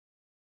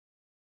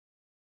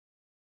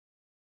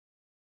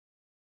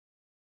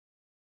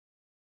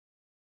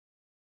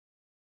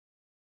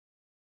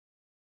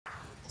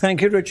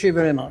Thank you, Richie,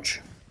 very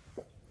much.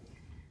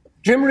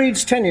 Jim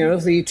Reed's tenure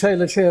of the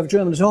Taylor Chair of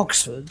German at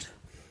Oxford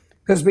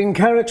has been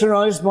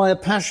characterised by a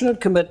passionate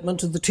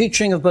commitment to the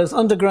teaching of both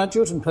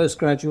undergraduate and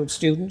postgraduate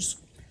students,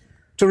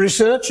 to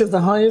research of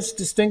the highest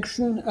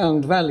distinction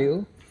and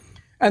value,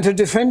 and to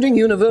defending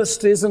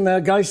universities and their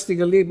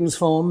geistige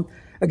Lebensform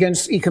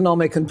against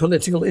economic and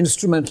political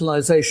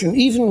instrumentalisation,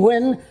 even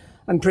when,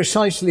 and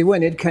precisely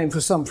when, it came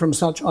from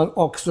such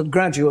Oxford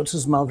graduates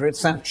as Margaret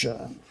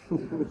Thatcher.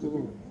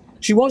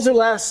 She was,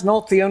 alas,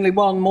 not the only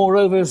one.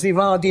 Moreover, sie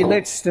war die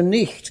letzte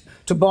nicht,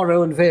 to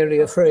borrow and vary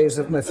a phrase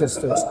of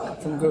Mephisto's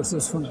from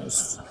Goethe's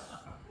Faust.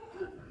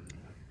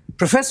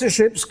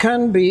 Professorships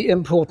can be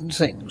important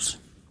things.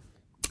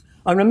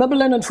 I remember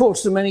Leonard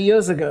Forster many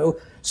years ago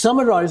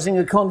summarising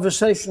a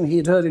conversation he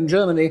had heard in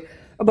Germany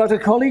about a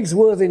colleague's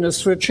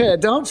worthiness for a chair.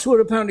 Doubts were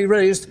apparently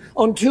raised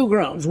on two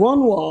grounds.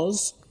 One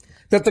was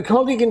that the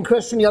colleague in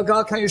question ja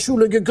gar keine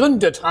Schule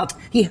gegründet hat.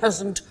 He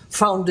hasn't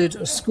founded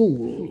a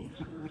school.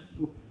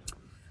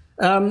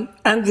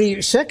 And the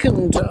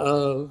second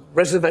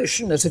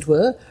reservation, as it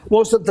were,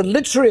 was that the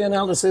literary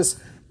analyses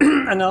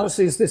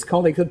this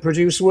colleague had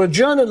produced were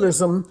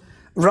journalism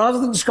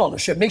rather than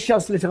scholarship. Nicht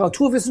als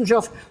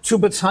Literaturwissenschaft zu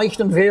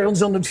bezeichnen wären,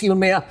 sondern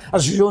vielmehr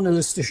als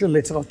journalistische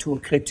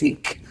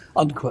Literaturkritik,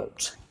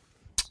 unquote.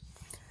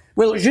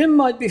 Well, Jim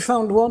might be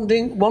found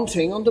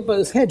wanting under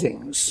both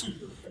headings.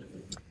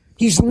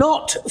 He's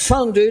not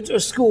founded a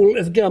school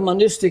of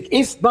Germanistic,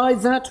 if by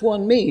that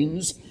one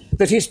means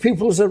that his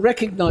pupils are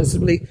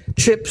recognisably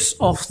chips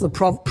off the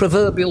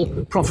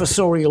proverbial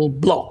professorial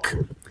block.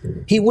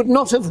 He would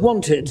not have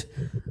wanted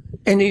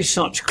any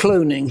such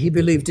cloning. He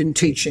believed in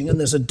teaching, and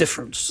there's a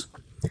difference.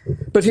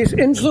 But his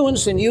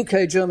influence in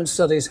UK German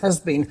studies has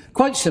been,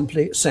 quite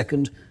simply,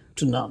 second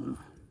to none.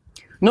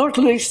 Not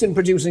least in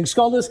producing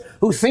scholars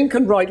who think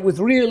and write with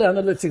real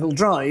analytical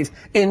drive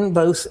in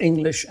both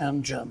English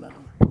and German.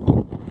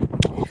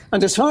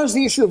 And as far as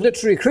the issue of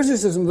literary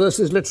criticism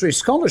versus literary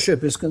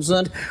scholarship is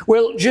concerned,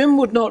 well, Jim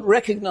would not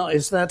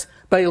recognise that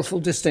baleful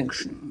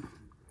distinction.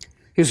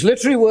 His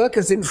literary work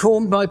is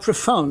informed by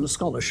profound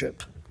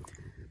scholarship,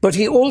 but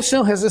he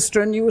also has a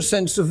strenuous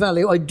sense of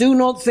value. I do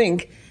not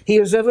think he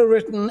has ever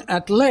written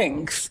at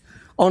length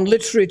on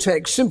literary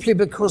texts simply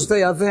because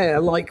they are there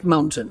like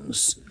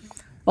mountains.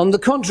 On the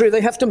contrary,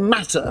 they have to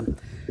matter,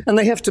 and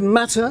they have to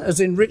matter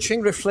as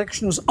enriching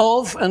reflections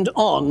of and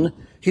on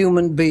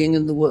human being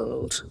in the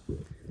world.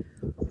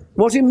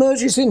 What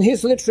emerges in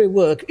his literary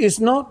work is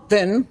not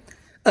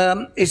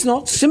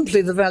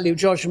simply the value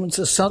judgments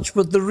as such,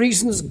 but the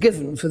reasons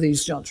given for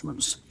these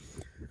judgments.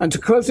 And to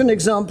quote an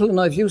example, and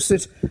I've used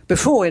it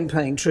before in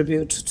paying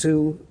tribute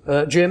to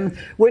Jim,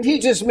 when he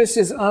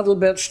dismisses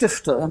Adalbert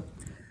Stifter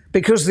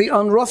because the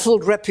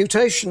unruffled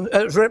repetitions,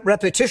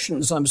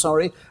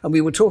 and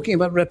we were talking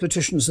about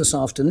repetitions this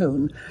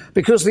afternoon,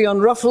 because the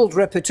unruffled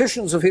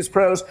repetitions of his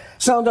prose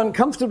sound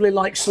uncomfortably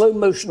like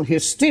slow-motion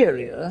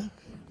hysteria,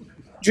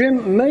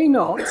 Jim may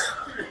not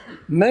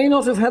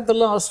have had the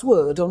last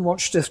word on what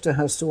Stifter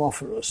has to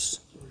offer us.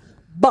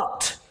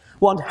 But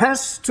one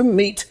has to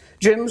meet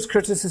Jim's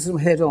criticism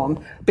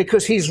head-on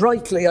because he's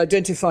rightly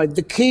identified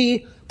the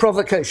key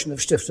provocation of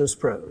Stifter's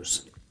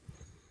prose.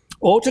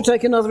 Or to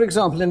take another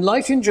example, in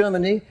Life in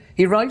Germany,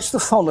 he writes the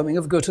following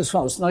of Goethe's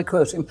Faust, and I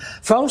quote him,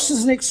 "Faust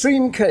is an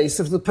extreme case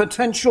of the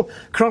potential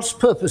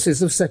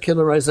cross-purposes of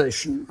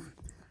secularization.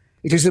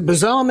 It is a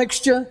bizarre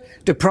mixture,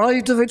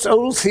 deprived of its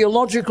old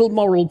theological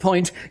moral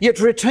point, yet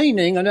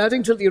retaining and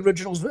adding to the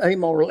original's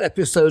amoral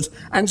episodes,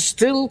 and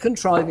still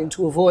contriving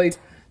to avoid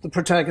the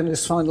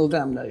protagonist's final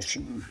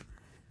damnation.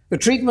 The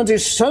treatment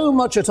is so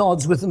much at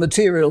odds with the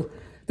material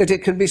that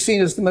it can be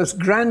seen as the most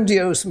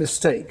grandiose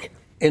mistake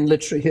in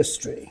literary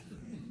history."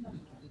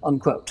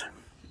 Unquote.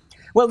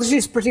 Well, this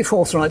is pretty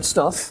forthright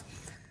stuff,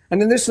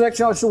 and in this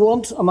lecture I shall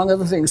want, among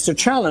other things, to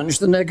challenge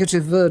the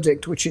negative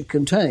verdict which it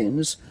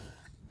contains.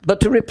 But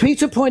to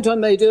repeat a point I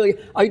made earlier,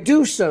 I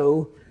do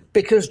so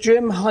because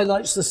Jim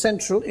highlights the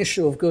central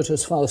issue of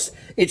Goethe's Faust,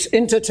 its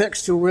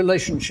intertextual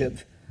relationship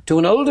to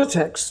an older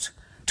text,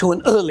 to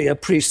an earlier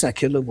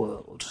pre-secular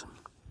world.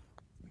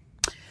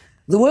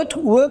 The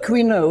work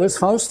we know as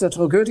Faust et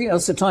Tragödie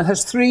als Satire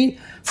has three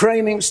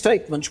framing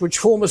statements which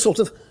form a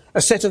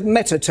set of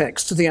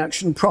meta-text to the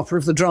action proper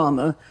of the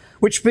drama,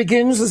 which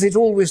begins, as it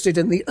always did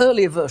in the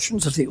earlier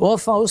versions of the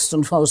Urfaust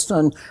and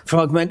Faustin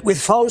fragment, with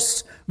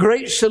Faust's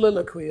great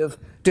soliloquy of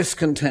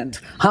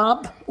discontent.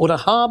 Hab oder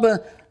habe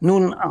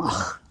nun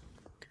ach.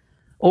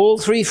 All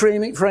three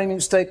framing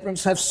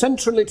statements have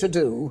centrally to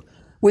do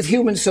with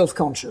human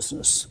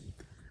self-consciousness.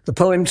 The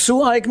poem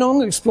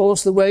Zueignung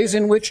explores the ways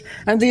in which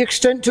and the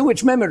extent to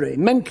which memory,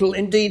 mental,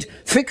 indeed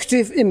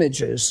fictive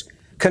images,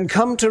 can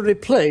come to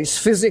replace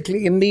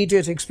physically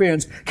immediate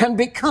experience, can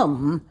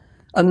become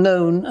a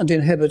known and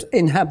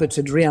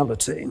inhabited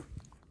reality.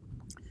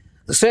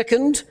 The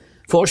second,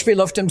 Vorspiel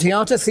auf dem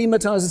Theater,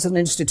 thematizes an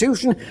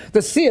institution,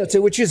 the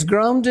theatre, which is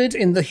grounded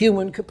in the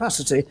human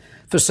capacity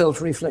for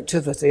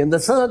self-reflectivity. And the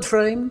third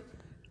frame,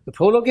 the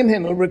Prologue im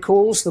Himmel,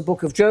 recalls the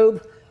book of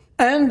Job,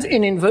 and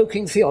in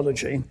invoking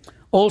theology,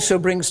 also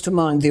brings to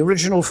mind the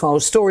original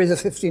Faust story, the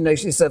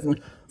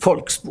 1587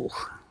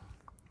 Volksbuch.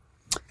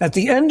 At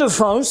the end of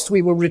Faust,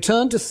 we will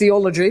return to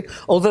theology,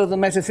 although the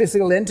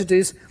metaphysical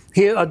entities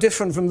here are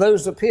different from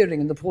those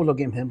appearing in the Prolog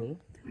im Himmel.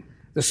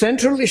 The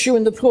central issue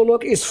in the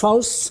prologue is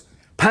Faust's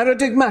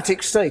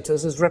paradigmatic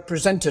status as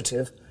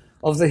representative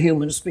of the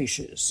human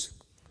species.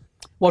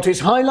 What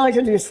is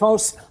highlighted is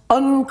Faust's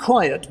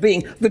unquiet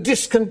being, the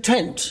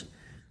discontent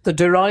that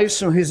derives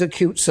from his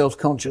acute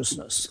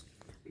self-consciousness.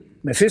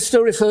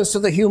 Mephisto refers to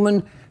the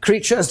human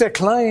creature as der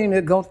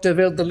kleine Gott der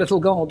Welt, the little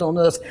god on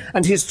earth,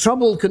 and his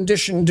troubled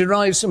condition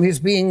derives from his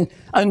being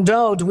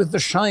endowed with the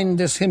Schein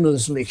des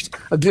Himmelslicht,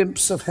 a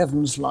glimpse of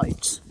heaven's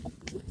light.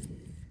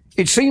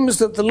 It seems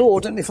that the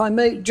Lord, and if I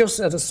may just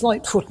add a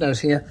slight footnote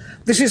here,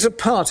 this is a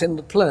part in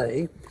the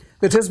play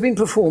that has been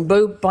performed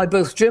by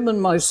both Jim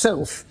and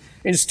myself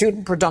in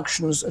student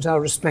productions at our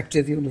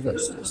respective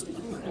universities.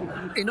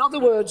 In other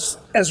words,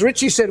 as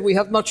Richie said, we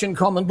have much in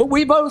common, but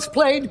we both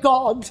played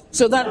God,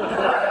 so that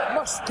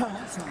must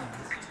count.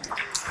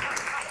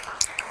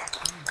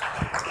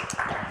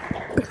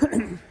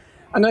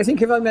 And I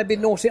think if I may be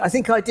naughty, I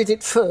think I did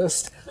it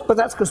first, but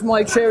that's because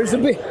my chair is a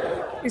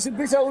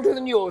bit older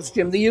than yours,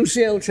 Jim. The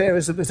UCL chair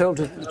is a bit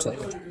older than the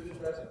table.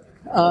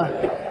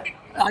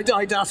 I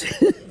doubt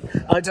it.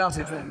 I doubt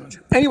it very much.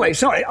 Anyway,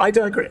 sorry, I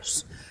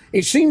digress.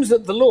 It seems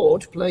that the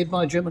Lord, played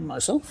by Jim and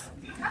myself,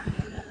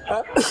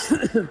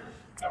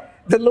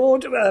 the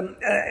Lord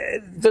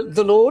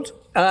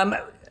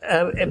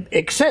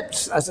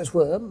accepts, as it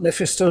were,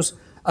 Mephisto's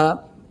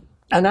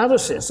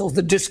analysis of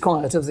the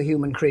disquiet of the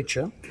human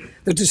creature.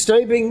 The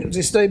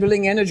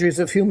disabling energies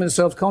of human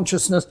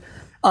self-consciousness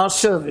are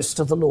service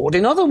to the Lord.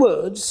 In other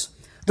words,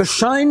 the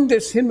Schein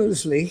des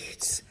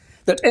Himmelslichts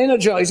that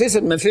energizes,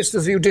 in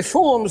Mephisto's view,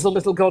 deforms the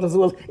little god of the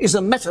world is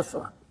a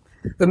metaphor.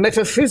 The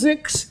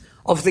metaphysics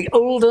of the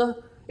older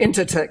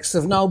intertexts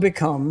have now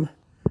become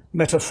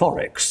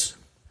metaphorics.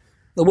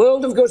 The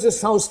world of Goethe's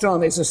Faust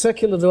drama is a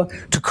secular drama.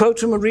 To quote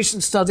from a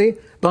recent study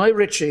by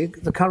Ritchie,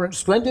 the current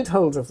splendid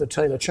holder of the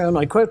Taylor Chair, and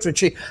I quote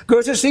Ritchie,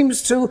 Goethe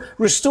seems to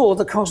restore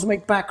the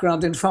cosmic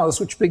background in Faust,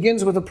 which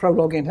begins with a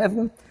prologue in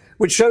heaven,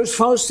 which shows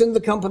Faust in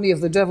the company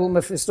of the devil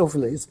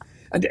Mephistopheles,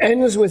 and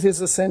ends with his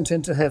ascent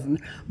into heaven.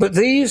 But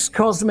these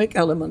cosmic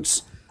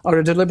elements are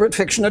a deliberate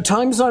fiction, at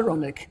times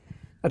ironic,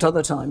 at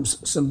other times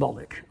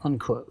symbolic,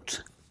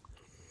 unquote.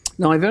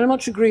 Now, I very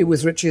much agree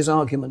with Ritchie's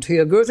argument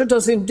here. Goethe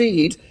does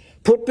indeed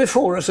put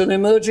before us an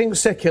emerging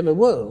secular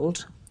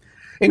world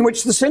in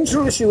which the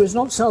central issue is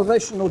not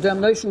salvation or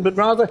damnation, but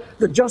rather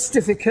the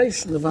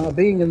justification of our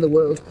being in the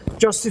world,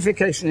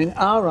 justification in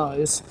our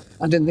eyes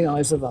and in the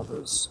eyes of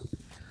others.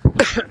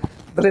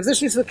 But if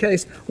this is the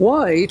case,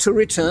 why, to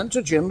return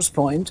to Jim's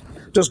point,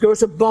 does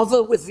Goethe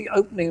bother with the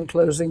opening and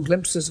closing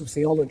glimpses of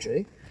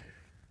theology?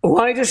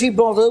 Why does he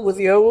bother with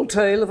the old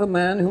tale of a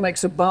man who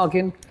makes a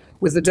bargain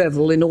with the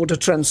devil in order to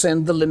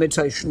transcend the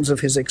limitations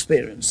of his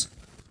experience?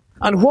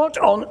 And what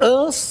on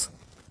earth,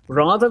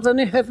 rather than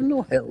in heaven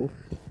or hell,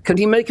 can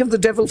he make of the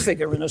devil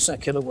figure in a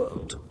secular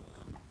world?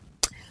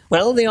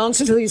 Well, the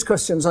answer to these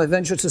questions, I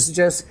venture to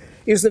suggest,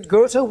 is that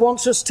Goethe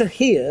wants us to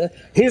hear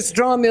his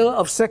drama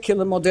of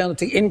secular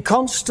modernity in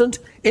constant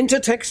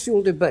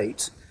intertextual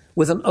debate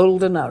with an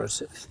older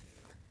narrative.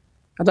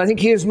 And I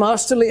think he is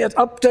masterly at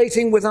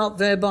updating without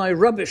thereby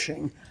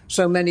rubbishing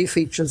so many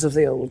features of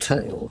the old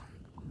tale.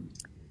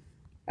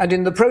 And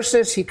in the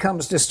process, he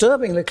comes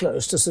disturbingly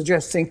close to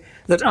suggesting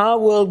that our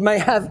world may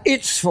have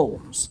its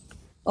forms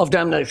of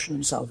damnation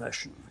and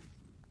salvation.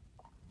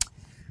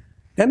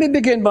 Let me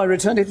begin by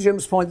returning to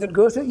Jim's point that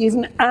Goethe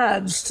even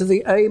adds to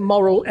the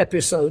amoral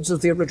episodes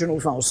of the original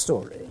Faust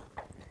story.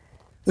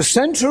 The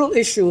central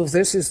issue of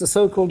this is the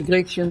so-called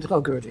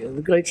Gretchen-Tragödie,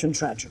 the Gretchen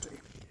tragedy.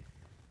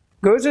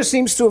 Goethe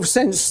seems to have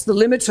sensed the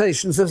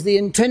limitations of the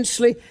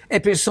intensely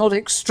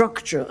episodic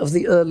structure of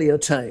the earlier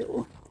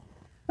tale,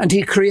 and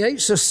he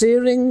creates a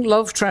searing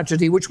love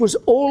tragedy which was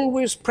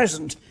always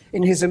present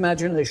in his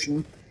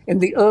imagination in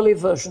the early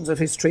versions of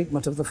his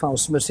treatment of the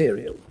Faust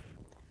material.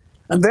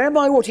 And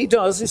thereby what he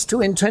does is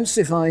to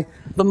intensify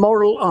the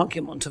moral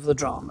argument of the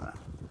drama.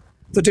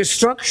 The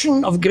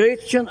destruction of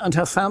Gretchen and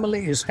her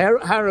family is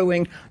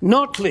harrowing,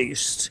 not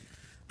least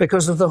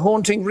because of the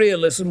haunting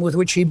realism with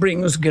which he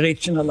brings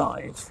Gretchen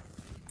alive.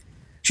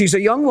 She's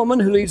a young woman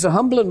who leads a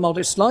humble and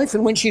modest life,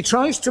 and when she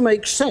tries to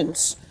make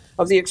sense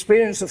of the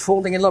experience of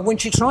falling in love, when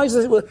she tries,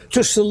 as it were,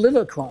 to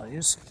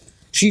soliloquize,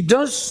 she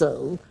does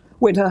so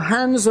when her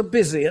hands are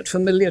busy at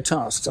familiar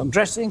tasks,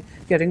 undressing,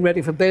 getting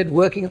ready for bed,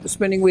 working at the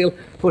spinning wheel,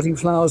 putting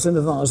flowers in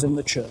a vase in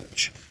the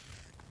church.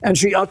 And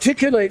she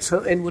articulates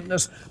her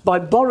inwardness by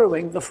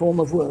borrowing the form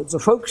of words, a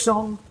folk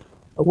song,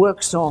 a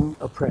work song,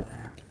 a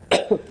prayer.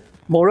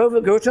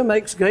 Moreover, Goethe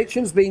makes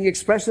Gretchen's being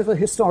expressive a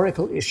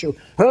historical issue.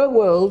 Her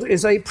world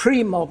is a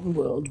pre-modern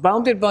world,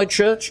 bounded by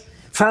church,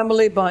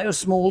 family, by a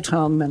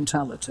small-town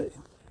mentality.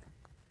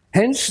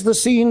 Hence, the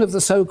scene of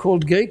the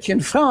so-called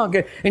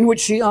Gretchenfrage, in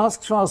which she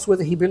asks Faust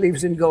whether he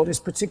believes in God,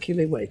 is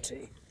particularly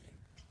weighty.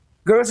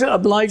 Goethe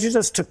obliges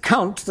us to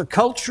count the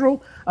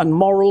cultural and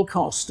moral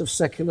cost of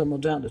secular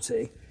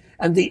modernity,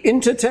 and the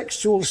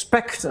intertextual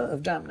spectre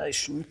of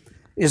damnation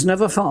is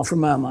never far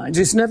from our minds.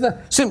 It's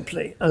never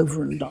simply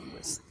over and done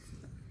with.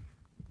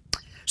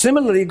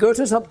 Similarly,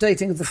 Goethe's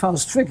updating of the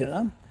Faust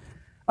figure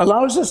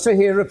allows us to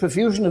hear a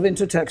profusion of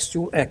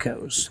intertextual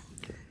echoes.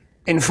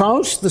 In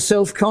Faust, the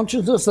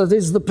self-consciousness that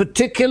is the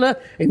particular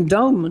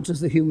endowment of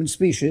the human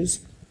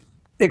species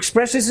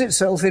expresses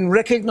itself in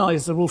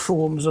recognizable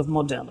forms of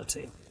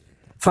modality.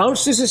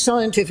 Faust is a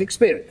scientific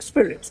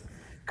spirit,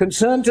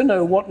 concerned to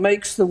know what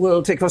makes the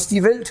world tick, was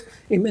die Welt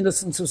im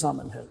Innersten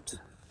zusammenhält.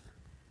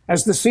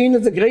 As the scene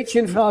of the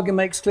Gretchenfrage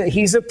makes clear,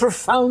 he's a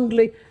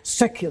profoundly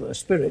secular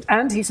spirit,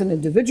 and he's an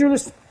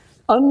individualist.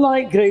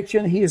 Unlike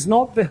Gretchen, he is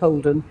not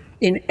beholden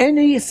in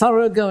any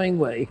thoroughgoing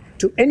way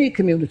to any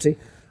community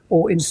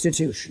or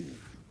institution.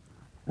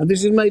 And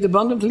this is made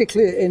abundantly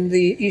clear in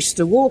the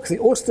Easter walk, the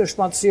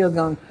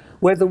Osterspaziergang,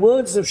 where the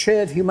words of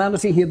shared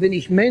humanity, hier bin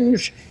ich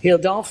Mensch, hier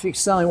darf ich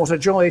sein, what a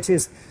joy it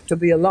is to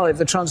be alive.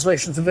 The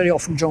translations are very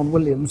often John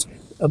Williams,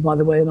 by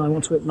the way, and I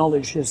want to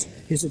acknowledge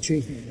his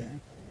achievement there.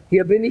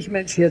 Hier bin ich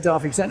Mensch, hier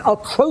darf ich sein, are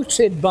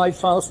quoted by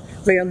Faust.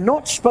 They are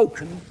not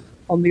spoken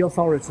on the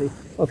authority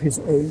of his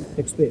own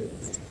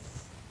experience.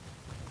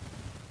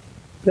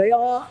 They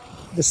are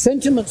the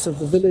sentiments of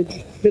the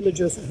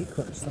villagers that he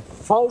quotes.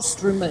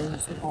 Faust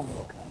remains the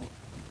onlooker.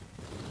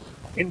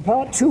 In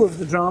part 2 of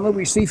the drama,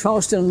 we see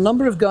Faust in a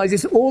number of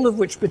guises, all of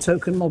which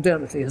betoken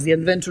modernity, as the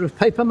inventor of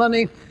paper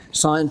money,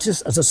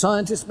 as a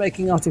scientist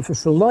making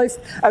artificial life,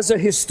 as a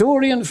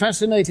historian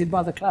fascinated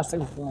by the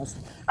classical past,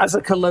 as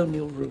a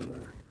colonial ruler.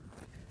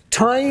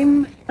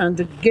 Time and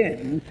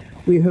again,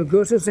 we hear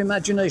Goethe's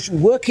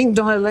imagination working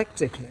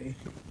dialectically,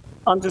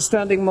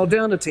 understanding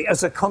modernity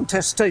as a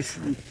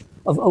contestation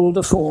of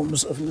older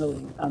forms of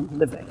knowing and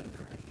living.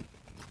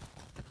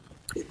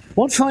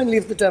 What finally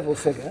of the devil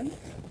figure?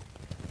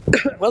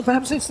 Well,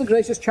 perhaps it's the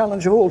greatest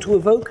challenge of all to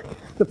evoke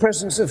the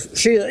presence of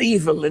sheer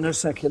evil in a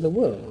secular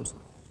world.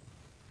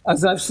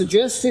 As I've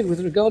suggested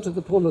with regard to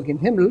the Prolog im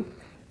Himmel,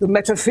 the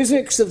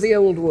metaphysics of the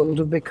old world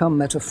have become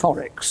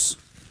metaphorics.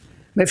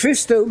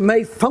 Mephisto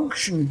may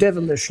function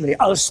devilishly,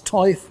 als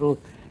Teufel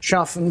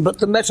schaffen, but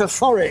the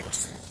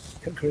metaphorics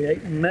can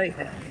create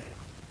mayhem.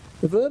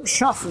 The verb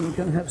schaffen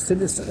can have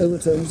sinister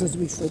overtones, as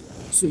we shall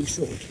see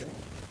shortly.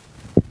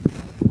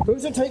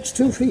 Goethe takes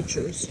 2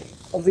 features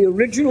of the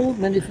original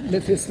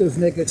Mephisto's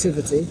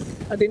negativity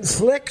and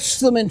inflects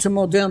them into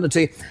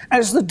modernity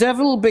as the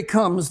devil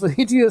becomes the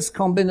hideous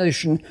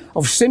combination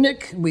of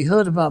cynic, we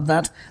heard about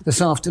that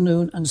this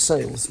afternoon, and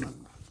salesman.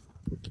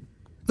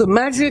 The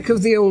magic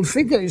of the old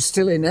figure is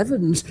still in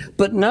evidence,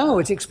 but now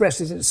it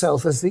expresses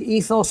itself as the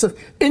ethos of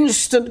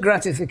instant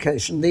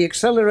gratification, the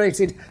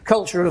accelerated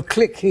culture of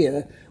click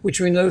here, which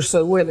we know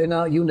so well in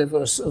our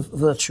universe of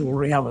virtual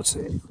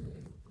reality.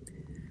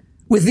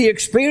 With the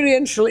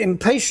experiential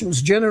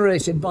impatience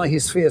generated by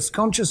his fierce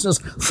consciousness,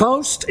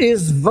 Faust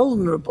is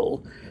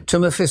vulnerable to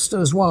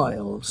Mephisto's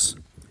wiles.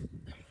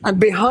 And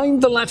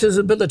behind the latter's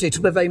ability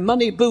to purvey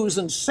money, booze,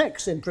 and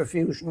sex in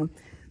profusion,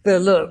 there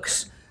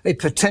lurks a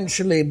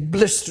potentially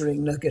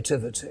blistering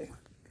negativity.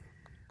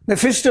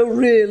 Mephisto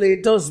really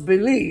does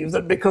believe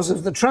that because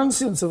of the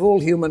transience of all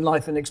human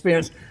life and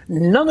experience,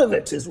 none of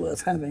it is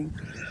worth having.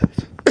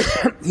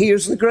 He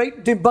is the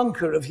great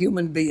debunker of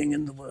human being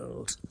in the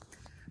world.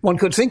 One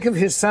could think of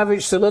his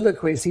savage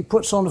soliloquies. He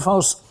puts on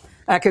Faust's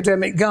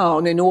academic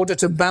gown in order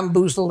to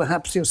bamboozle the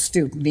happier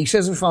student. He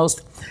says of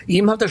Faust,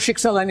 ihm hat das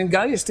Schicksal einen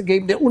Geist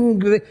gegeben, der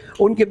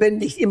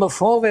ungebändigt immer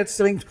vorwärts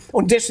dringt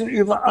und dessen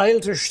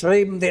übereilte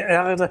Streben der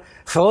Erde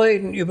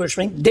Freuden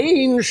überschwingt.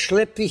 Den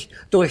schlepp ich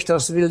durch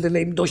das wilde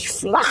Leben, durch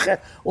flache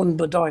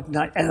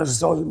Unbedeutendheit. Er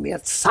soll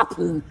mir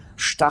zappeln,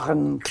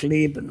 starren,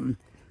 kleben.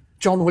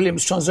 John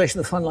Williams' translation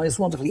of the fun line is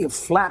wonderful. He'll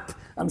flap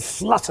and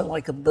flutter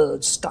like a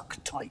bird stuck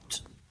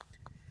tight.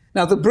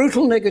 Now, the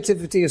brutal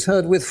negativity is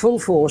heard with full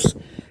force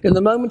in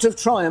the moment of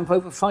triumph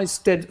over Faust's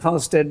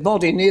dead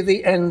body near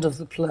the end of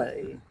the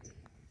play.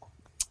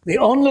 The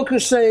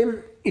onlookers say,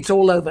 it's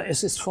all over,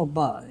 es ist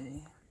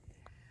vorbei.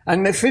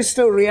 And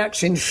Mephisto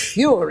reacts in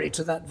fury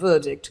to that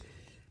verdict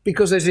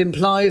because it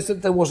implies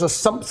that there was a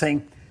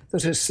something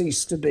that has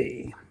ceased to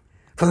be.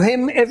 For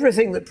him,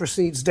 everything that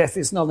precedes death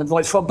is null and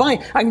void.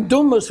 Vorbei, ein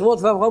dummes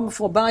Wort, warum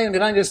vorbei und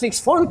rein ist nichts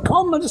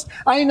Vollkommenes,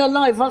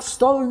 einerlei, was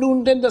soll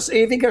nun denn das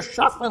Ewige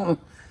schaffen?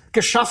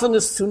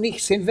 Geschaffenes zu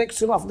nichts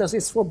hinwegzuwerfen, das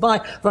ist vorbei.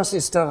 Was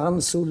ist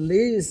daran zu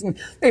lesen?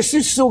 Es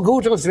ist so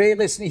gut, als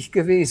wäre es nicht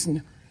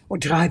gewesen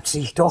und treibt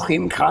sich doch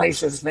im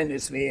Kreis, als wenn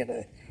es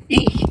wäre.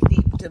 Ich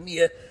liebte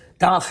mir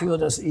dafür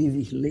das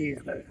ewig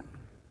Leere.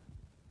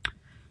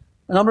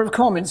 A number of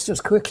comments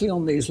just quickly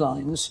on these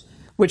lines,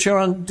 which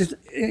are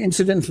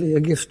incidentally a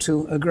gift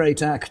to a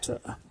great actor.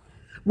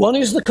 One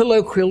is the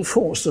colloquial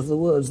force of the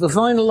words. The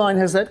final line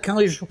has that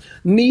casual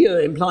mir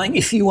implying,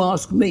 if you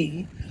ask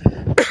me,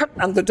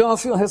 and the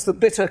Darfield has the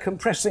bitter,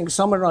 compressing,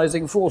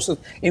 summarizing force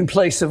in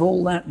place of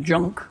all that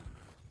junk.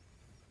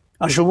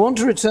 I shall want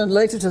to return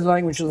later to the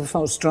language of the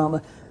Faust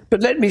drama,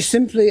 but let me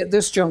simply at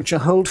this juncture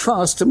hold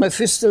fast to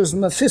Mephisto's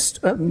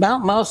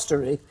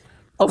mastery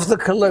of the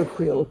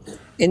colloquial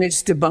in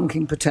its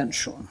debunking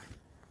potential.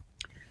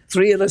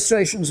 3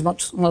 illustrations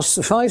must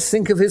suffice.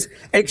 Think of his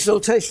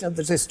exultation at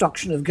the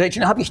destruction of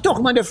Gretchen. Hab ich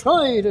doch meine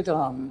Freude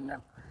dran.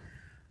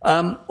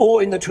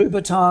 Or in the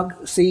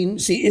Trübertag scene,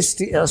 sie ist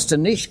die erste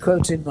nicht,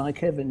 quoted by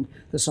Kevin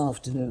this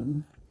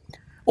afternoon.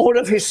 Or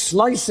of his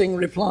slicing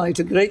reply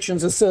to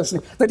Gretchen's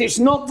assertion that it's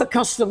not the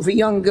custom for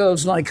young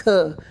girls like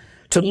her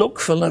to look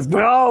for love.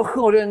 Brauch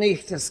oder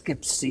nicht, das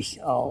gibt's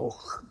sich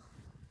auch.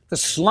 The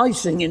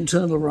slicing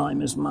internal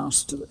rhyme is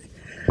masterly.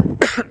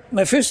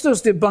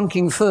 Mephisto's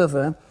debunking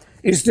fervour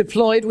is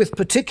deployed with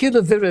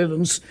particular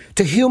virulence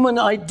to human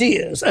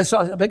ideas,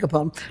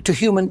 to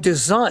human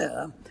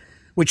desire,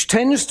 which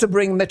tends to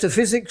bring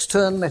metaphysics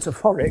turned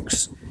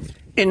metaphorics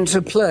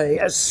into play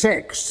as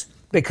sex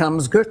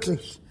becomes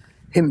göttlich,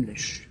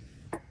 himmlisch.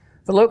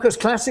 The locus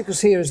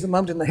classicus here is the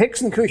moment in the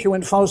Hexenküche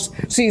when Faust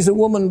sees a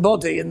woman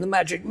body in the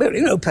magic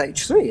mirror,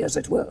 page 3, as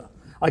it were.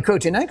 I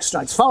quote in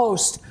extracts,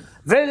 Faust,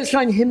 welch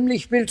ein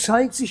himmlisch Bild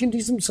zeigt sich in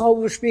diesem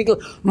Zauberspiegel,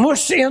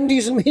 muss in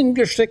diesem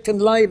hingesteckten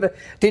Leibe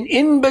den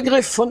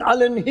Inbegriff von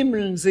allen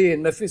Himmeln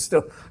sehen.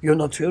 Mephisto, ja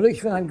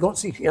natürlich, wenn ein Gott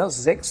sich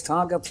erst 6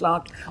 Tage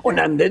plagt und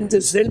am Ende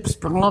selbst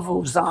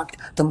Bravo sagt,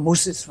 dann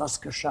muss es was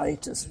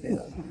Gescheites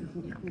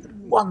werden.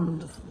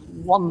 Wonderful,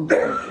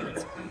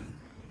 wonderful.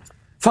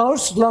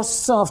 Faust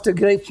lusts after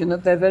Gretchen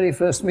at their very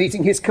first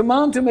meeting. His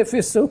command to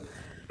Mephisto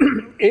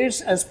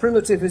is as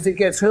primitive as it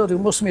gets. Hör, du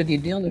musst mir die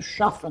Dirne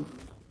schaffen.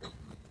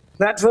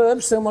 That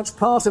verb, so much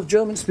part of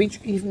German speech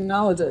even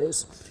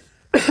nowadays,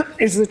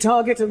 is the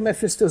target of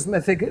Mephisto's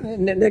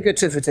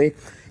negativity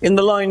in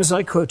the lines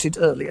I quoted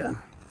earlier.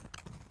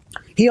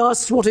 He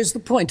asks what is the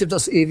point of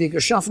das ewige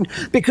Schaffen,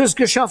 because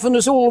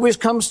Geschaffenes always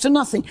comes to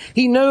nothing.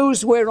 He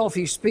knows whereof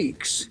he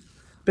speaks,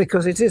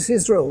 because it is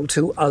his role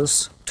to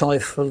als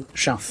Teufel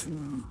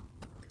schaffen.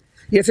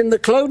 Yet in the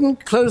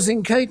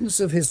closing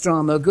cadence of his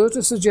drama,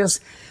 Goethe suggests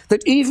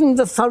that even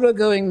the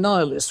thoroughgoing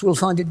nihilist will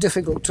find it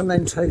difficult to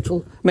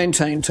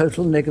maintain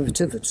total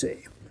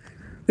negativity.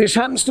 This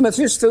happens to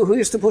Mephisto, who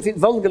is, to put it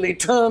vulgarly,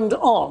 turned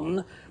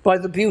on by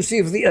the beauty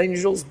of the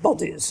angels'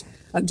 bodies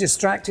and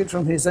distracted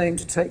from his aim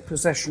to take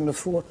possession of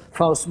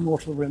Faust's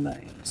mortal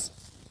remains.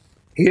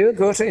 Here,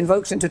 Goethe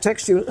invokes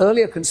intertextual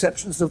earlier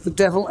conceptions of the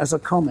devil as a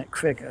comic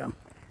figure.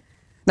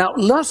 Now,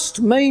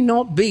 lust may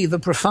not be the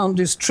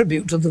profoundest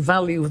tribute to the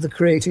value of the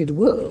created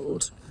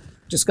world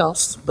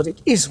discussed, but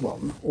it is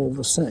one all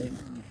the same.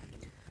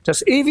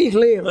 Das ewig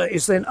Leere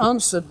is then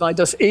answered by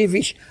das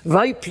ewig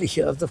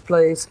Weibliche of the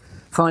play's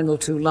final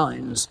 2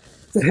 lines.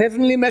 The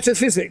heavenly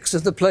metaphysics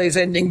of the play's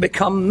ending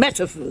become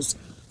metaphors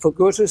for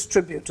Goethe's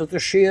tribute to the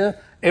sheer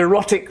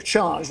erotic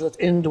charge that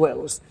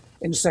indwells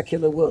in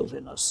secular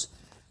worldliness.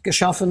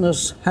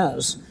 Geschaffenes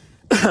has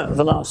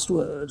the last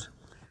word.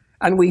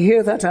 And we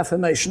hear that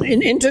affirmation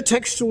in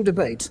intertextual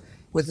debate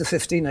with the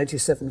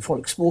 1587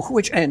 Volksbuch,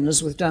 which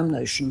ends with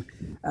damnation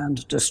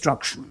and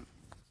destruction.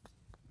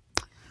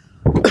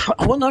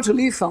 I want now to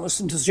leave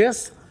Faust and to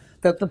suggest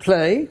that the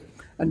play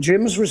and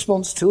Jim's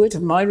response to it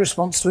and my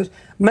response to it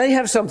may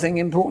have something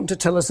important to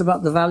tell us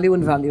about the value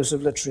and values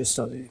of literary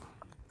study.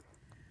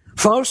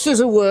 Faust is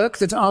a work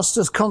that asks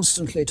us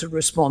constantly to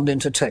respond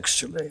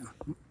intertextually.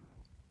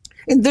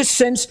 In this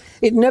sense,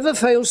 it never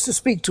fails to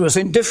speak to us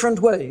in different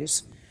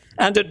ways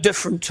and at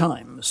different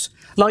times.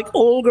 Like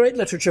all great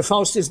literature,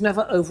 Faust is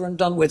never over and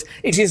done with.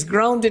 It is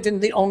grounded in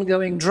the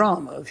ongoing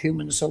drama of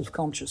human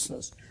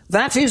self-consciousness.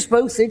 That is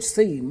both its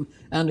theme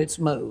and its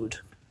mode.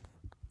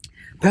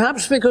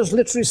 Perhaps because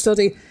literary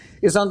study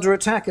is under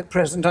attack at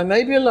present, I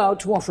may be allowed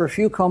to offer a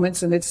few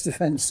comments in its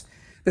defence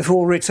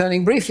before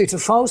returning briefly to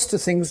Faust, to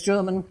things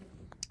German,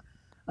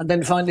 and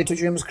then finally to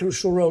Jim's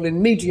crucial role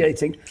in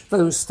mediating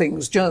those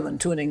things German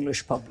to an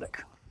English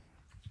public.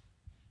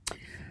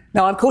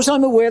 Now, of course,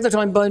 I'm aware that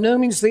I'm by no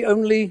means the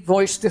only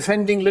voice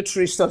defending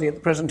literary study at the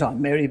present time.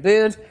 Mary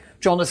Beard,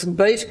 Jonathan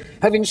Bate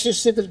have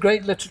insisted that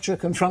great literature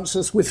confronts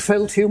us with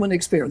felt human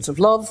experience of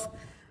love,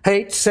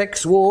 hate,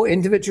 sex, war,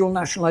 individual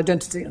national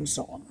identity, and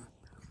so on.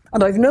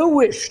 And I've no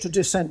wish to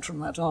dissent from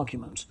that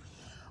argument,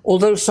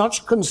 although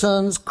such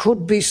concerns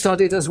could be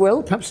studied as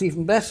well, perhaps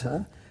even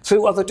better,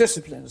 through other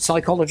disciplines,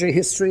 psychology,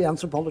 history,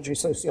 anthropology,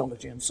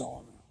 sociology, and so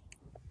on.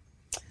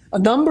 A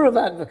number of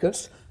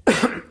advocates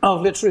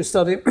of literary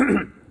study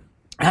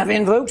have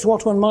invoked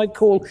what one might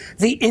call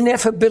the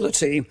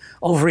ineffability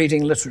of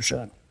reading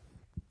literature.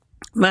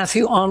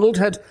 Matthew Arnold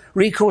had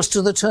recourse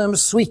to the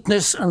terms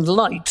sweetness and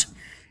light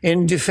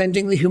in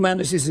defending the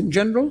humanities in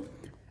general,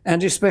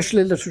 and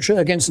especially literature,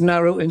 against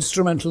narrow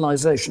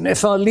instrumentalization.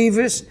 F.R.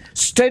 Leavis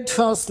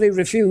steadfastly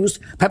refused,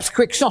 perhaps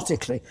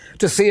quixotically,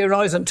 to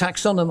theorize and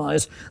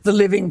taxonomize the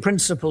living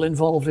principle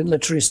involved in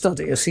literary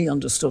study as he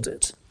understood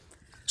it.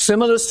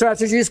 Similar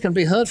strategies can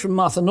be heard from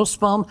Martha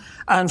Nussbaum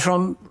and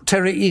from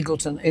Terry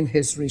Eagleton in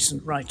his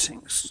recent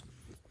writings.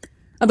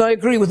 And I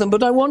agree with them,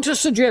 but I want to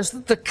suggest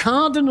that the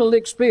cardinal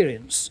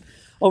experience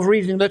of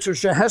reading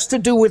literature has to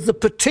do with the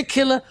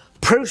particular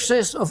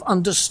process of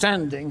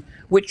understanding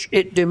which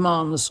it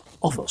demands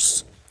of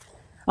us.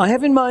 I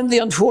have in mind the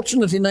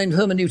unfortunately named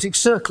hermeneutic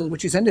circle,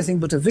 which is anything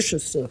but a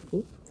vicious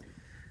circle,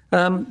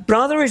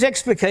 Rather, it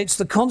explicates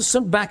the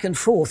constant back and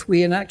forth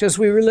we enact as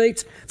we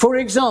relate, for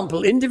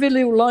example,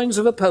 individual lines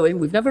of a poem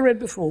we've never read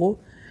before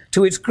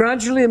to its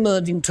gradually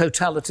emerging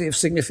totality of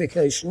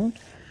signification,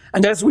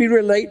 and as we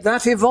relate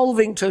that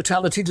evolving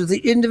totality to the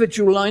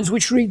individual lines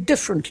which read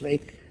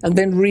differently and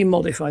then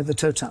remodify the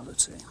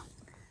totality.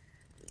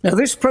 Now,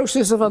 this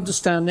process of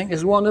understanding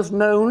is one of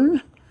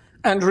known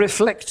and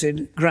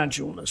reflected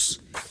gradualness.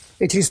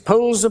 It is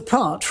poles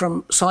apart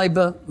from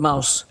cyber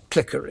mouse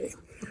clickery,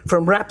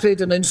 from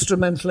rapid and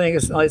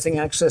instrumentalizing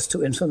access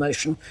to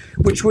information,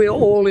 which we are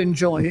all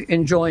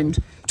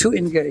enjoined to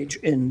engage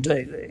in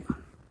daily.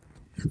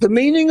 The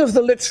meaning of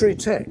the literary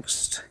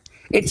text,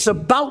 its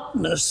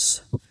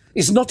aboutness,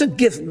 is not a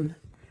given,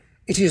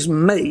 it is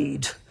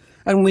made,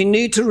 and we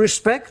need to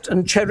respect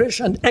and cherish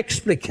and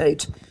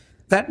explicate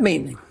that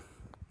meaning.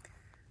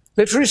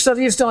 Literary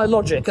study is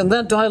dialogic, and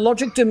that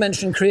dialogic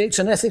dimension creates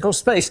an ethical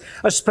space,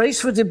 a space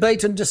for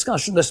debate and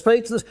discussion, a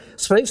space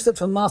that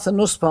for Martha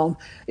Nussbaum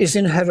is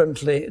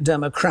inherently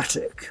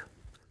democratic.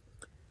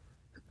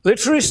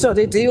 Literary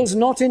study deals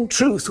not in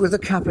truth with a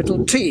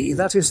capital T,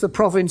 that is the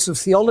province of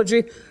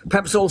theology,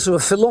 perhaps also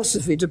of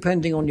philosophy,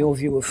 depending on your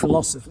view of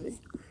philosophy.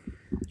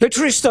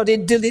 Literary study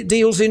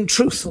deals in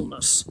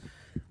truthfulness,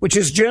 which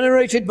is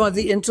generated by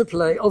the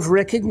interplay of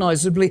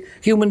recognizably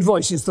human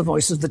voices, the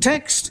voice of the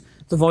text,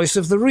 the voice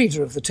of the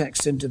reader of the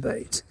text in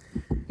debate.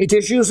 It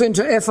issues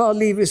into F.R.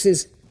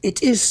 Leavis's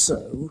 "It is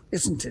so,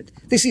 isn't it?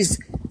 This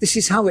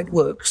is how it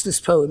works, this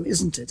poem,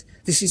 isn't it?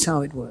 This is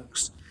how it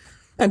works."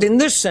 And in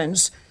this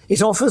sense,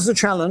 it offers a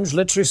challenge,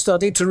 literary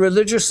study, to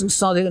religious and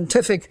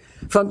scientific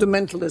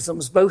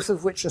fundamentalisms, both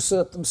of which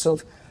assert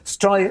themselves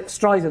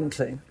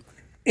stridently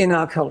in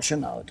our culture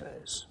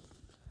nowadays.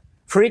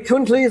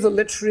 Frequently, the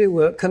literary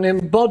work can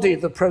embody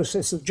the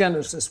process of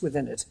genesis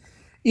within it,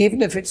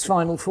 even if its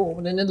final form.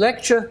 And in a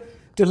lecture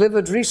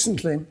delivered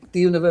recently at the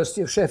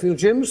University of Sheffield,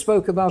 Jim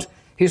spoke about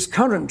his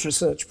current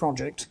research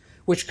project,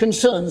 which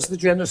concerns the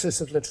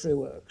genesis of literary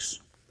works.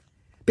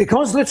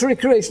 Because literary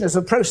creation is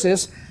a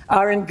process,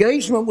 our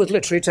engagement with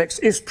literary text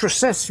is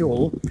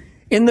processual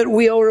in that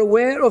we are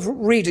aware of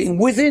reading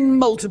within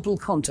multiple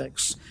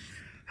contexts.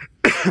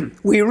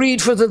 We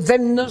read for the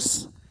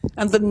thenness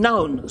and the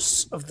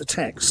nowness of the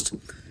text,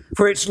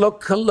 for its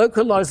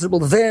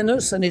localizable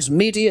there-ness and its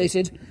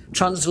mediated,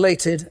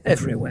 translated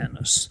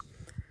everywhere-ness.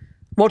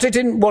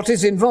 What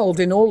is involved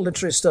in all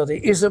literary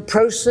study is a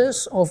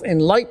process of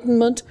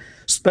enlightenment,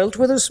 spelt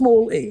with a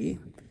small e,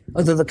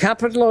 although the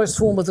capitalized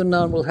form of the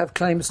noun will have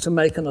claims to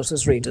make on us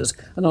as readers,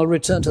 and I'll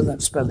return to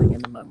that spelling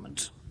in a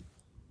moment.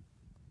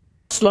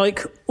 It's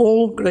like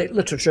all great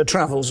literature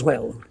travels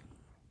well.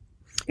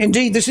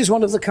 Indeed, this is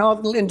one of the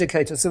cardinal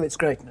indicators of its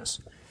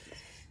greatness.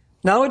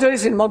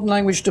 Nowadays, in modern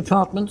language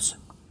departments,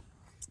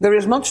 there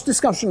is much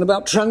discussion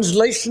about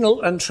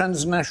translational and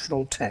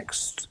transnational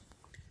text.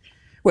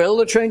 Well,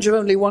 the change of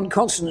only one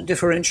consonant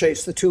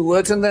differentiates the two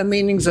words and their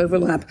meanings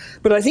overlap.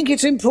 But I think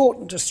it's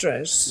important to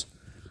stress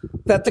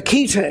that the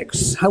key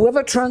texts,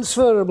 however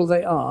transferable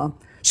they are,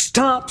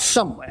 start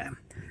somewhere,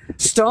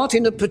 start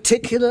in a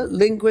particular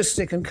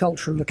linguistic and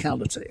cultural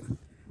locality.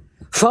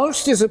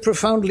 Faust is a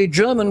profoundly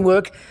German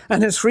work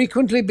and has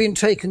frequently been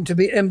taken to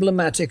be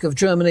emblematic of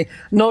Germany,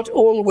 not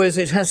always,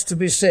 it has to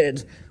be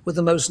said, with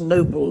the most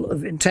noble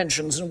of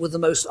intentions and with the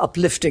most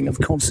uplifting of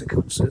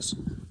consequences.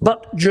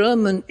 But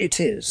German it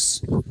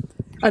is,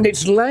 and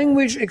its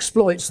language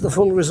exploits the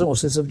full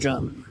resources of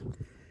German.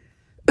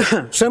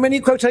 So many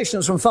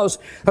quotations from Faust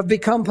have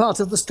become part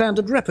of the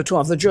standard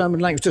repertoire of the German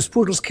language. Des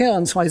Pudels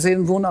Kern, zwei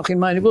Seelen wohnen auch in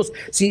meiner Brust,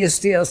 sie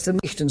ist die erste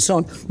nicht, and so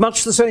on.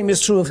 Much the same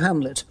is true of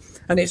Hamlet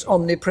and its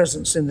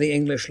omnipresence in the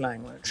English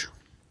language.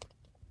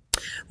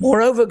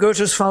 Moreover,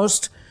 Goethe's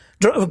Faust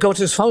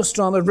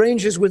drama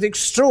ranges with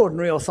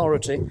extraordinary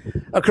authority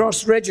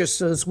across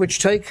registers which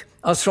take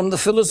us from the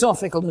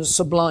philosophical and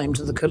sublime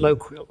to the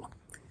colloquial.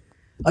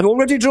 I've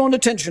already drawn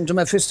attention to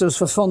Mephisto's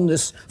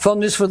fondness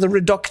for the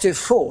reductive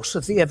force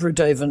of the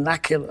everyday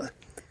vernacular.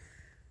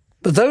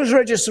 But those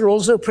registers are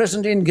also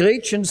present in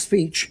Gretchen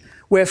speech,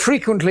 where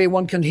frequently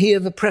one can hear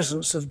the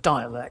presence of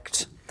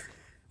dialect.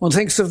 One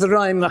thinks of the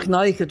rhyme, "Nach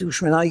Neige, du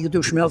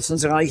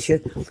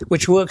Schmerzensreiche,"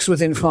 which works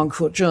within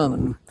Frankfurt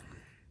German.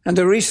 And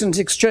in a recent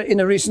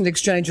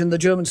exchange in the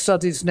German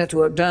Studies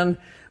Network, Dan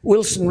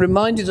Wilson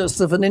reminded us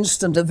of an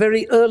instant, a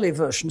very early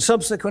version,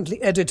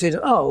 subsequently edited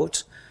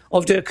out,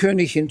 of Der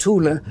König in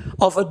Thule,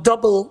 of a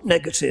double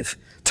negative,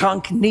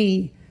 trank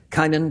nie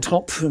keinen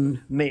Tropfen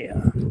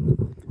mehr.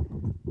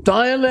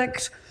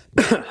 Dialect,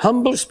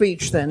 humble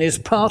speech then, is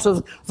part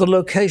of the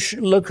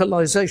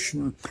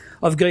localization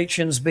of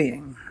Gretchen's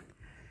being.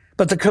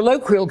 But the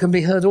colloquial can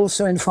be heard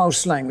also in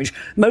Faust's language,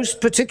 most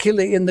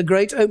particularly in the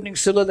great opening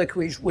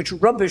soliloquy, which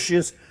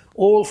rubbishes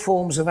all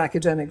forms of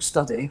academic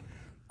study,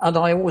 and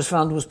I always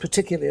found was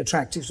particularly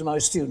attractive to my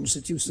students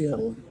at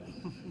UCL.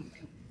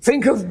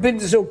 Think of "Bin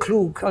so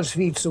klug als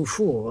wie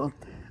zuvor,"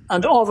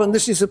 and often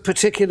this is a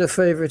particular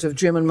favourite of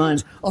Jim and mine,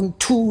 "und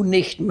tu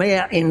nicht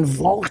mehr in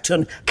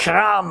Worten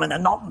kramen,"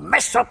 and not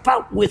mess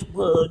about with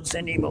words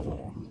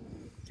anymore.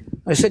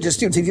 I said to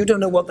students, if you don't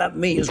know what that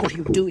means, what are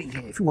you doing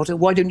here?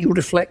 Why don't you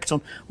reflect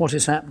on what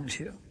has happened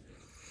here?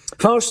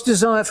 Faust's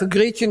desire for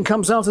Gretchen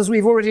comes out, as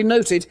we've already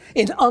noted,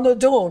 in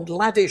unadorned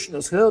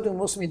laddishness. Hören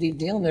muss mir die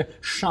Dirne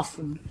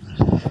schaffen.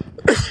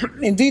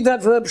 Indeed,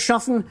 that verb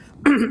schaffen,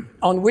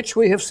 on which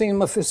we have seen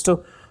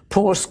Mephisto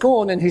pour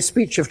scorn in his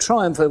speech of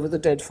triumph over the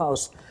dead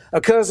Faust,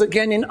 occurs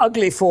again in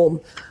ugly form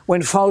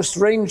when Faust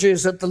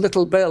ranges at the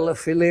little bell of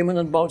Philemon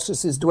and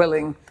Baucis'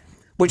 dwelling,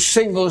 which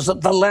signals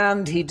that the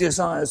land he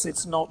desires,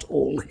 it's not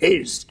all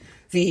his.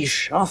 Wie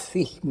schaff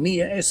ich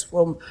mir es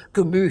vom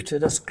Gemüte,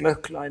 das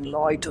Glöcklein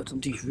läutet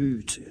und ich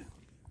wüte.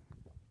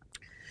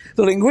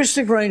 The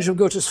linguistic range of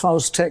Goethe's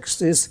Faust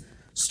text is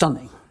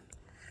stunning,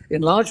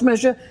 in large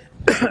measure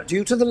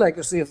due to the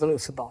legacy of the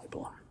Luther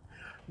Bible.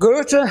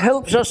 Goethe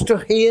helps us to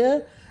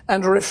hear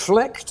and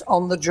reflect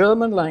on the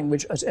German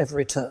language at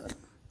every turn.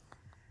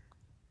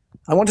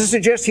 I want to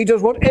suggest he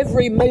does what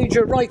every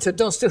major writer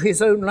does to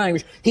his own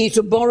language. He,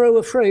 to borrow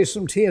a phrase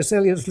from T.S.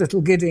 Eliot's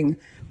Little Gidding,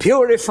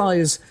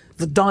 purifies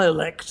the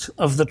dialect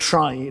of the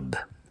tribe.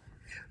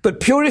 But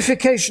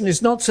purification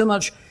is not so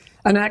much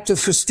an act of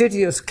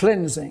fastidious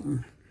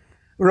cleansing.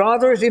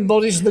 Rather, it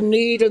embodies the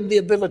need and the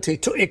ability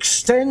to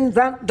extend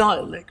that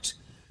dialect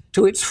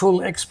to its full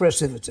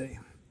expressivity.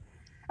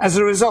 As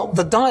a result,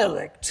 the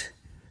dialect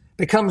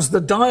becomes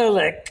the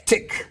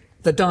dialectic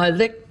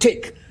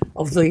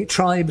of the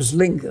tribe's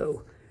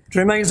lingo. It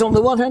remains, on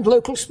the one hand,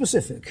 local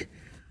specific,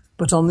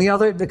 but on the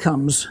other, it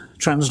becomes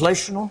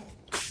translational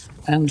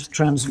and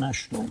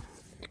transnational.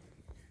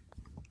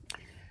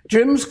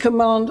 Grimm's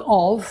command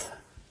of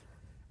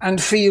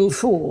and feel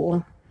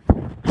for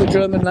the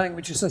German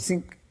language is, I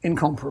think,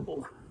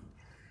 incomparable.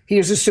 He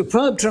is a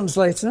superb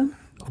translator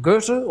of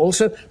Goethe,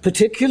 also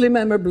particularly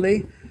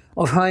memorably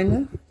of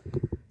Heine.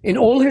 In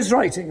all his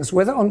writings,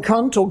 whether on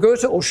Kant or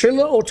Goethe or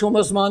Schiller or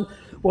Thomas Mann,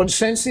 one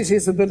senses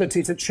his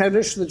ability to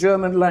cherish the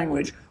German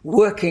language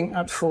working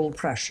at full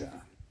pressure.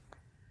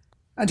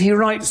 And he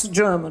writes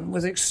German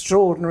with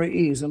extraordinary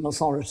ease and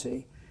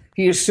authority.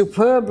 He is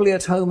superbly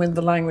at home in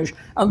the language,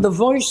 and the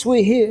voice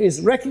we hear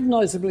is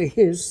recognizably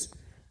his,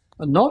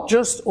 and not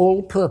just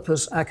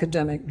all-purpose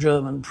academic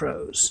German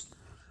prose.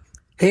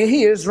 Here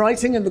he is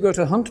writing in the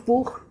Goethe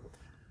Handbuch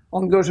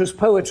on Goethe's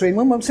poetry, and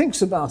when one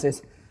thinks about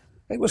it,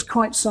 it was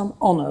quite some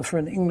honor for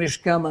an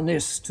English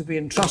Germanist to be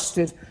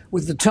entrusted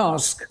with the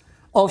task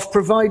of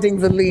providing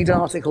the lead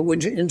article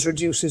which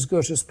introduces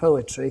Goethe's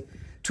poetry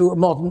to a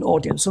modern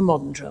audience, a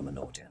modern German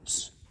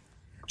audience.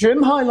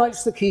 Grimm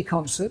highlights the key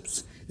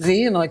concepts,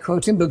 die, and I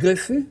quote him,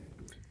 Begriffe,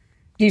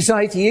 die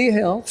seit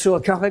jeher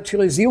zur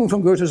Charakterisierung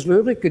von Goethes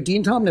Lyrik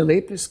gedient haben,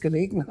 Erlebnis,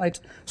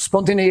 Gelegenheit,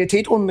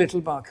 Spontaneität,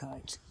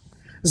 Unmittelbarkeit.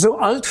 So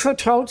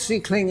altvertraut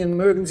sie klingen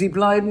mögen, sie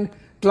bleiben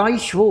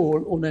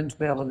gleichwohl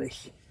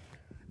unentbehrlich,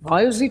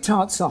 weil sie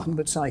Tatsachen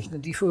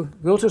bezeichnen, die für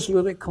Goethes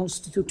Lyrik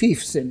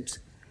konstitutiv sind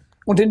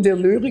und in der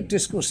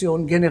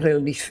Lyrikdiskussion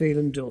generell nicht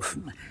fehlen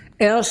dürfen.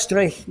 Erst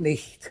recht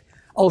nicht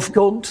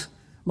aufgrund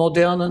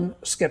modernen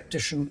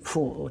skeptischen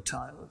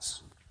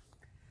Vorurteils.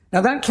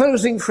 Now that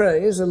closing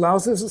phrase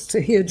allows us to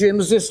hear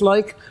Jim's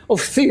dislike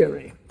of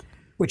theory,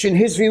 which in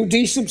his view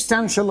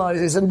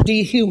desubstantializes and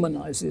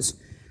dehumanizes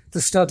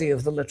the study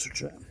of the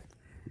literature.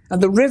 And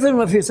the rhythm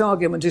of his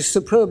argument is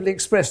superbly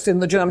expressed in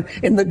the German,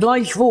 in the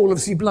Gleichwohl of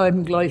Sie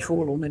bleiben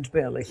gleichwohl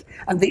unentbehrlich,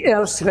 and the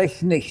Erst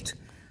recht nicht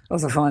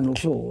of the final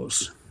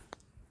clause.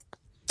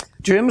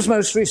 Jim's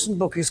most recent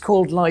book is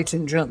called Light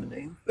in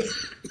Germany.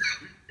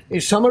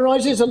 It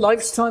summarizes a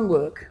lifetime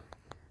work,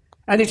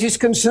 and it is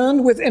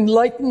concerned with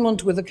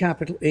enlightenment with a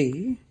capital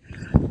E,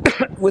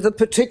 with a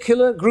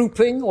particular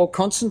grouping or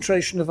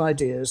concentration of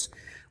ideas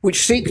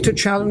which seek to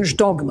challenge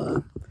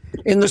dogma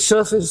in the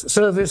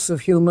service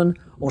of human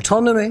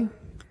autonomy,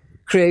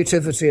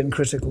 creativity, and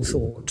critical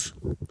thought.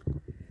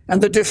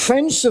 And the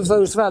defense of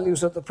those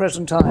values at the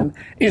present time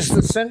is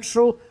the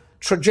central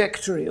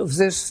trajectory of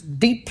this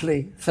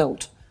deeply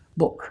felt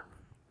book.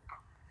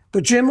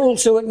 But Jim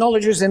also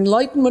acknowledges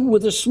enlightenment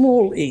with a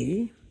small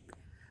e,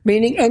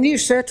 meaning any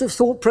set of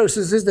thought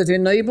processes that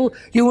enable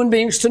human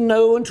beings to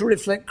know and to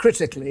reflect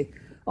critically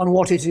on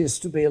what it is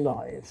to be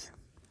alive.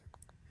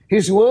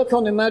 His work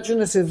on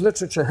imaginative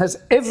literature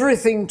has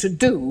everything to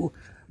do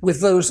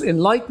with those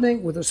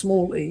enlightening, with a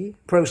small e,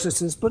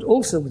 processes, but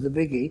also with a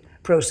big E,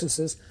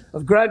 processes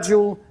of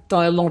gradual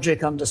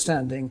dialogic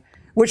understanding,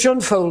 which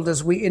unfold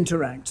as we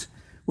interact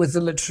with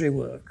the literary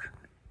work.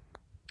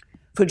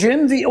 For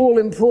Jim, the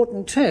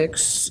all-important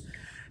texts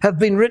have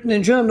been written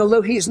in German,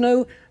 although he's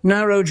no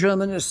narrow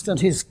Germanist, and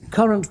his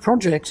current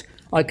project,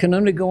 I can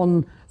only go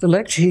on the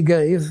lecture he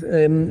gave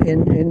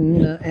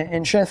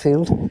in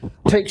Sheffield,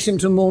 takes him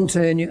to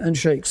Montaigne and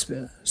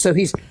Shakespeare. So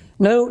he's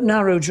no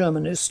narrow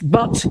Germanist,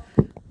 but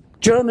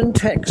German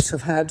texts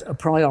have had a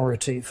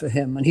priority for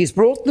him, and he's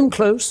brought them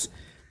close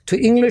to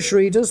English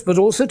readers, but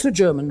also to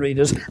German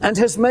readers, and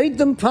has made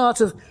them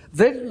part of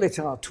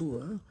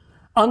Weltliteratur,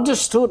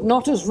 understood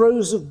not as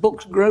rows of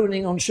books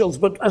groaning on shelves,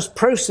 but as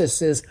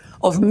processes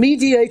of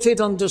mediated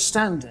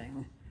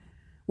understanding,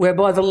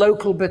 whereby the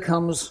local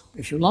becomes,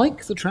 if you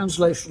like, the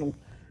translational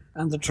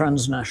and the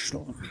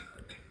transnational.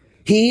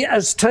 He,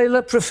 as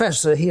Taylor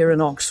Professor here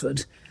in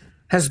Oxford,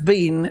 has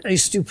been a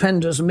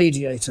stupendous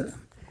mediator,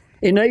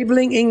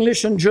 enabling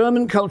English and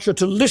German culture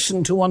to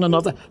listen to one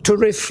another, to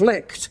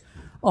reflect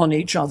on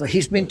each other.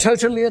 He's been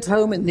totally at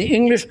home in the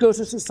English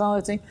Goethe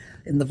Society,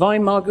 in the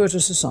Weimar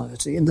Goethe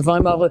Society, in the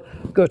Weimar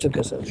Goethe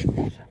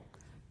Gesellschaft.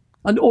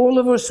 And all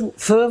of us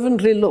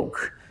fervently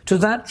look to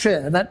that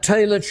chair, that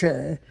Taylor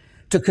chair,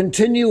 to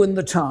continue in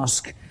the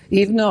task,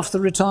 even after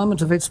the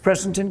retirement of its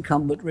present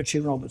incumbent, Richie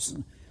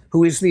Robertson,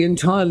 who is the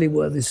entirely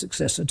worthy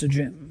successor to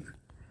Jim.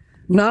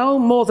 Now,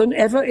 more than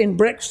ever in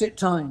Brexit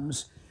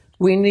times,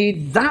 we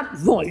need that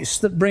voice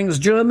that brings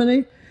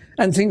Germany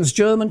and things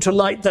German to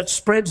light, that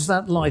spreads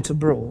that light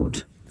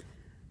abroad.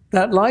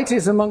 That light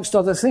is, amongst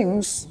other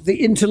things,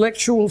 the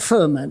intellectual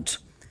ferment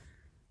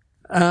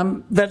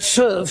that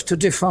serves to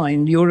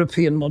define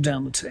European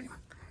modernity.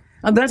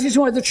 And that is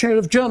why the chair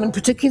of German,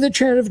 particularly the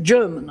chair of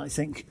German, I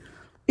think,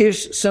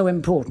 is so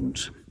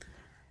important.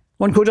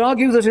 One could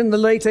argue that in the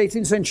late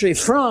 18th century,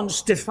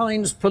 France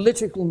defines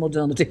political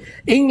modernity,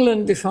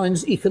 England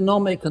defines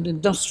economic and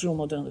industrial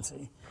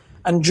modernity,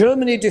 and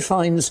Germany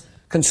defines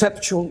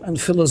conceptual and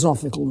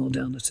philosophical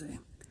modernity.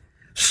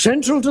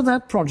 Central to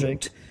that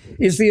project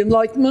is the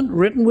Enlightenment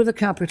written with a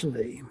capital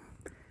E.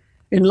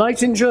 In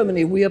Light in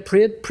Germany, we are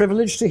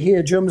privileged to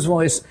hear Jim's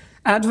voice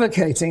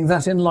advocating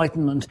that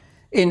Enlightenment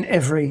in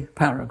every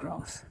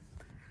paragraph.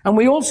 And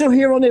we also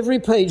hear on every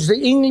page the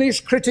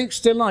English critic's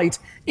delight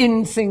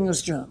in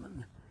things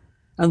German.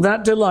 And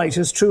that delight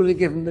has truly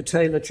given the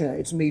Taylor chair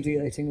its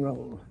mediating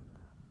role.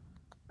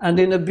 And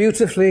in a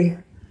beautifully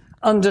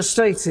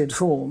understated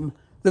form,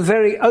 the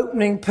very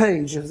opening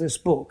page of this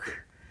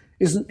book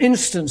is an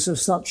instance of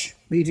such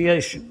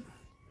mediation.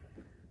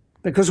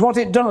 Because what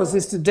it does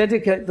is to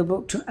dedicate the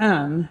book to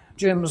Anne,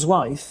 Jim's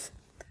wife.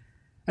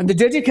 And the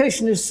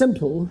dedication is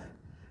simple,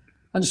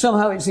 and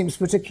somehow it seems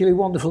particularly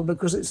wonderful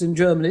because it's in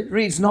German. It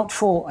reads not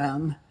for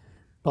Anne,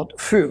 but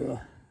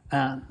für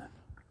Anne.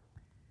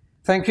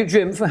 Thank you,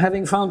 Jim, for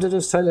having founded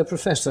as Taylor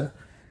Professor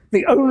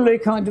the only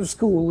kind of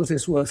school that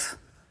is worth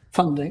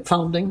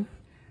founding,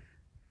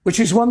 which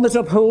is one that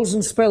upholds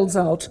and spells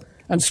out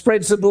and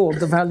spreads abroad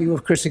the value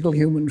of critical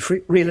human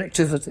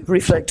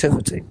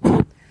reflectivity.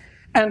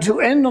 And to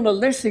end on a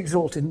less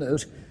exalted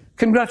note,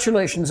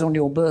 congratulations on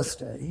your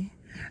birthday.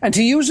 And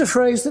to use a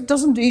phrase that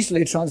doesn't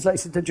easily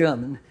translate into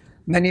German,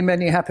 many,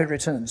 many happy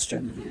returns,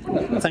 Jim.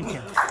 Thank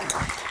you.